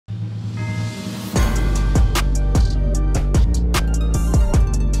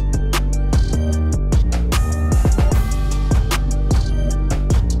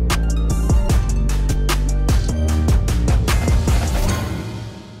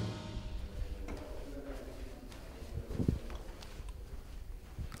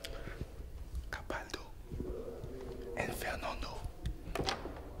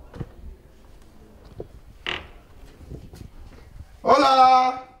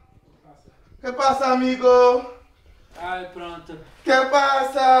pasa? Que pasa, amigo? Ah, pronto. Que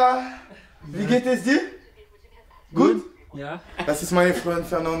pasa? Wie geht es dir? Gut? Ja. Das ist mein Freund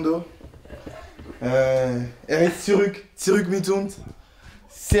Fernando. Er ist zurück mit uns.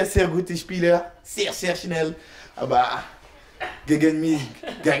 Sehr guter Spieler, sehr schnell, aber gegen mich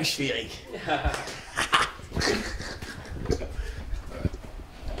ganz schwierig. Ja.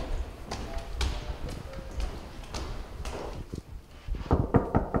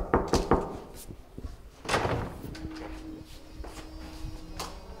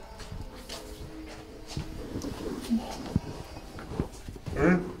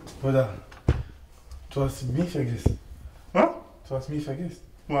 Bruder, du hast mich vergessen. Was? Du hast mich vergessen.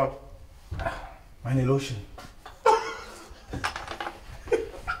 Was? Meine Lotion.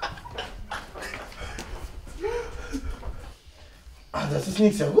 Das ist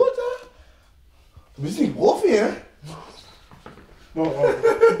nicht sehr gut, hein? Du bist nicht Profi, hein?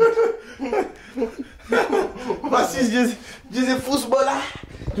 Was ist diese Fußballer?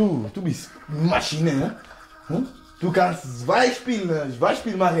 Du bist Maschine, ne? Du kannst zwei Spiele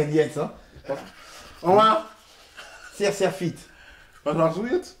machen jetzt, ne? Oumar, sehr fit. Was machst du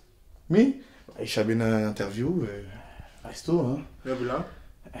jetzt? Mich? Ich habe ein Interview, weißt du, ne? Ja, wie lang?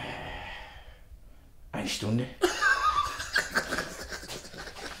 1 Stunde.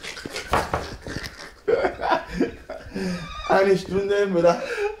 Eine Stunde, Bruder.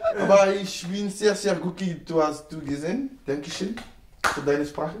 Aber ich bin sehr gut, du hast gesehen. Dankeschön für deine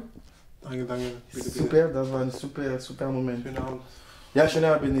Sprache. Danke. Bitte. Super, das war ein super Moment. Schönen Abend. Ja,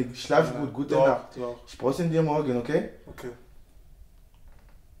 schönen Abend. Schlaf gut, gute Nacht. Du auch. Ich brauche dir morgen, okay? Okay.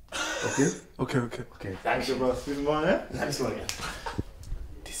 Okay. Danke. Was? Bis morgen, ne? Bis morgen.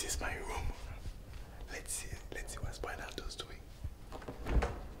 This is my room. Let's see what Spinaldo's doing.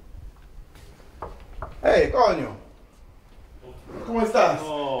 Hey, coño. ¿Cómo estás?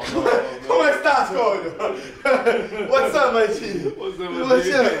 No. ¿Cómo estás, coño? What's up, my G? What's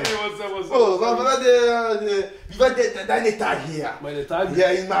up? Oh, wie war deine Tag hier? Meine Tage? Ja,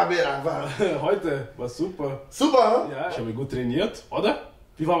 in Marbella. Heute war super. Super, Ja, ich habe gut trainiert, oder?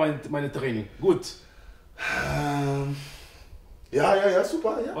 Wie war meine Training? Gut. Ja,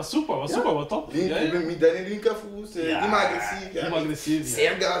 super, ja. War super, war top. Mit deinem linken Fuß, immer aggressiv. Ja.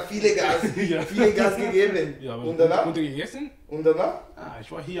 Sehr Gas, viele Gas gegeben. Ja, und danach? Gut gegessen? Und danach?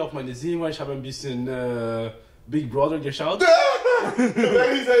 Ich war hier auf meine Zimmer, ich habe ein bisschen Big Brother geschaut.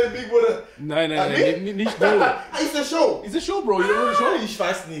 Wer ist ein Big Brother? Nein, nicht du. Ist eine Show. Ist eine Show, Bro, you know the show? Ich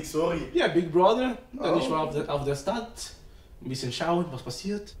weiß nicht, sorry. Ja, Big Brother. Dann ich war auf der Stadt, ein bisschen schauen, was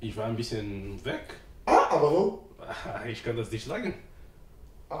passiert. Ich war ein bisschen weg. Aber wo? Ich kann das nicht sagen.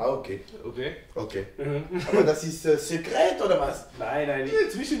 Okay. Okay. Aber das ist Sekret oder was? Nein.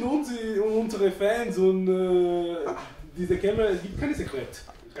 Zwischen uns und unsere Fans und diese Kamera, es gibt keine Sekret.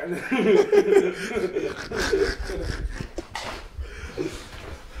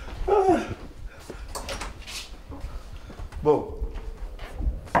 Bo.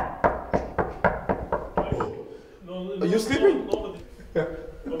 Are you sleeping?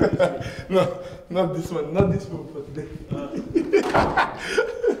 No, not this one, not this one for today.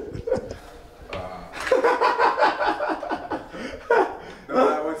 No,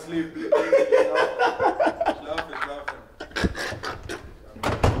 I won't sleep. Schlafen.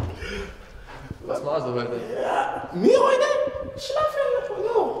 Was machst du heute? Mir heute? Schlafen,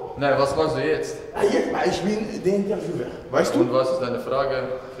 no. Nein, was machst du jetzt? Ich bin der Interviewer, weißt du? Und was ist deine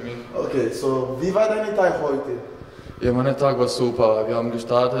Frage für mich? Okay, so, wie war dein Tag heute? Ja, mein Tag war super. Wir haben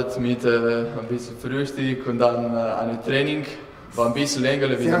gestartet mit ein bisschen Frühstück und dann ein Training. War ein bisschen länger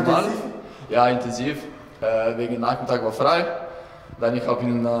wie normal. Ja, intensiv. Wegen Nachmittag war frei. Dann ich habe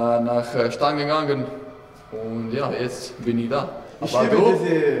nach Stangen gegangen und ja, jetzt bin ich da. Ich liebe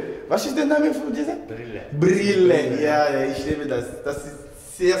diese, was ist der Name von dieser? Brille. Ja, ich liebe das. Das ist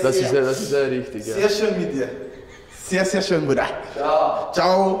sehr richtig. Ja. Sehr schön mit dir. Sehr schön, Bruder.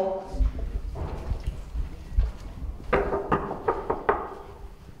 Ciao.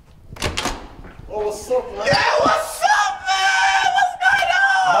 Oh, what's up, man? Yeah, what's up, man? What's going on?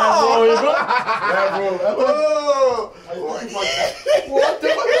 Yeah, bro. Oh, What the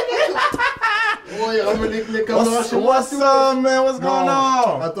fuck? Ouais, ramène les caméras chez moi. what's up, man? What's going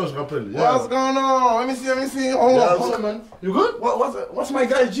on? Attends, je rappelle. What's going on? Let me see. Hold Yeah, on. what's up, man? You good? What's my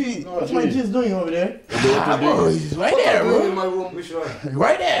guy G? No, What's G. my G's doing over there? Bro, he's right there, In bro. my room, which one?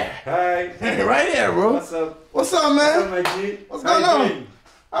 Right there. Hi. Right there, bro. What's up? What's up, man? my G? What's going on?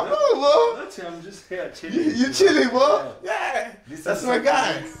 I'm good, bro. Nothing, I'm just here chilling. You chilling, bro? Yeah. That's my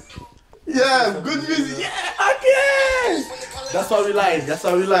guy. Yeah, good music. Yeah, okay. That's what we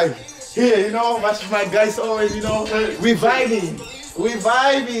like. Here, you know, my guys always, you know, we vibing. We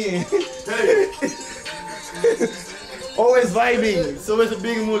vibing. Always vibing. It's always a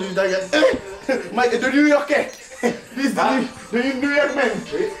big mood. Mike, the New Yorker. This is the New York man.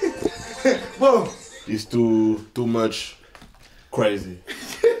 Whoa. It's too much crazy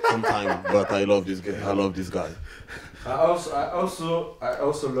sometimes, but I love this guy. I love this guy. I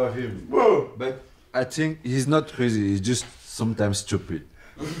also love him. Whoa. But I think he's not crazy. He's just sometimes stupid.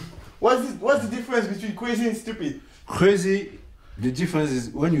 What's the difference between crazy and stupid? Crazy. The difference is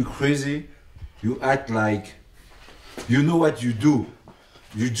when you're crazy, you act like you know what you do.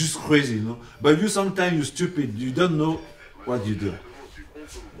 You're just crazy, you know. But you sometimes you're stupid. You don't know what you do.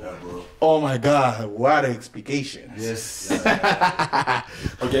 Yeah, bro. Oh my God! What an explication. Yes.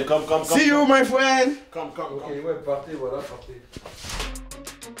 Okay, come. See you, my friend. Come. Okay, ouais, partez, voilà, partez.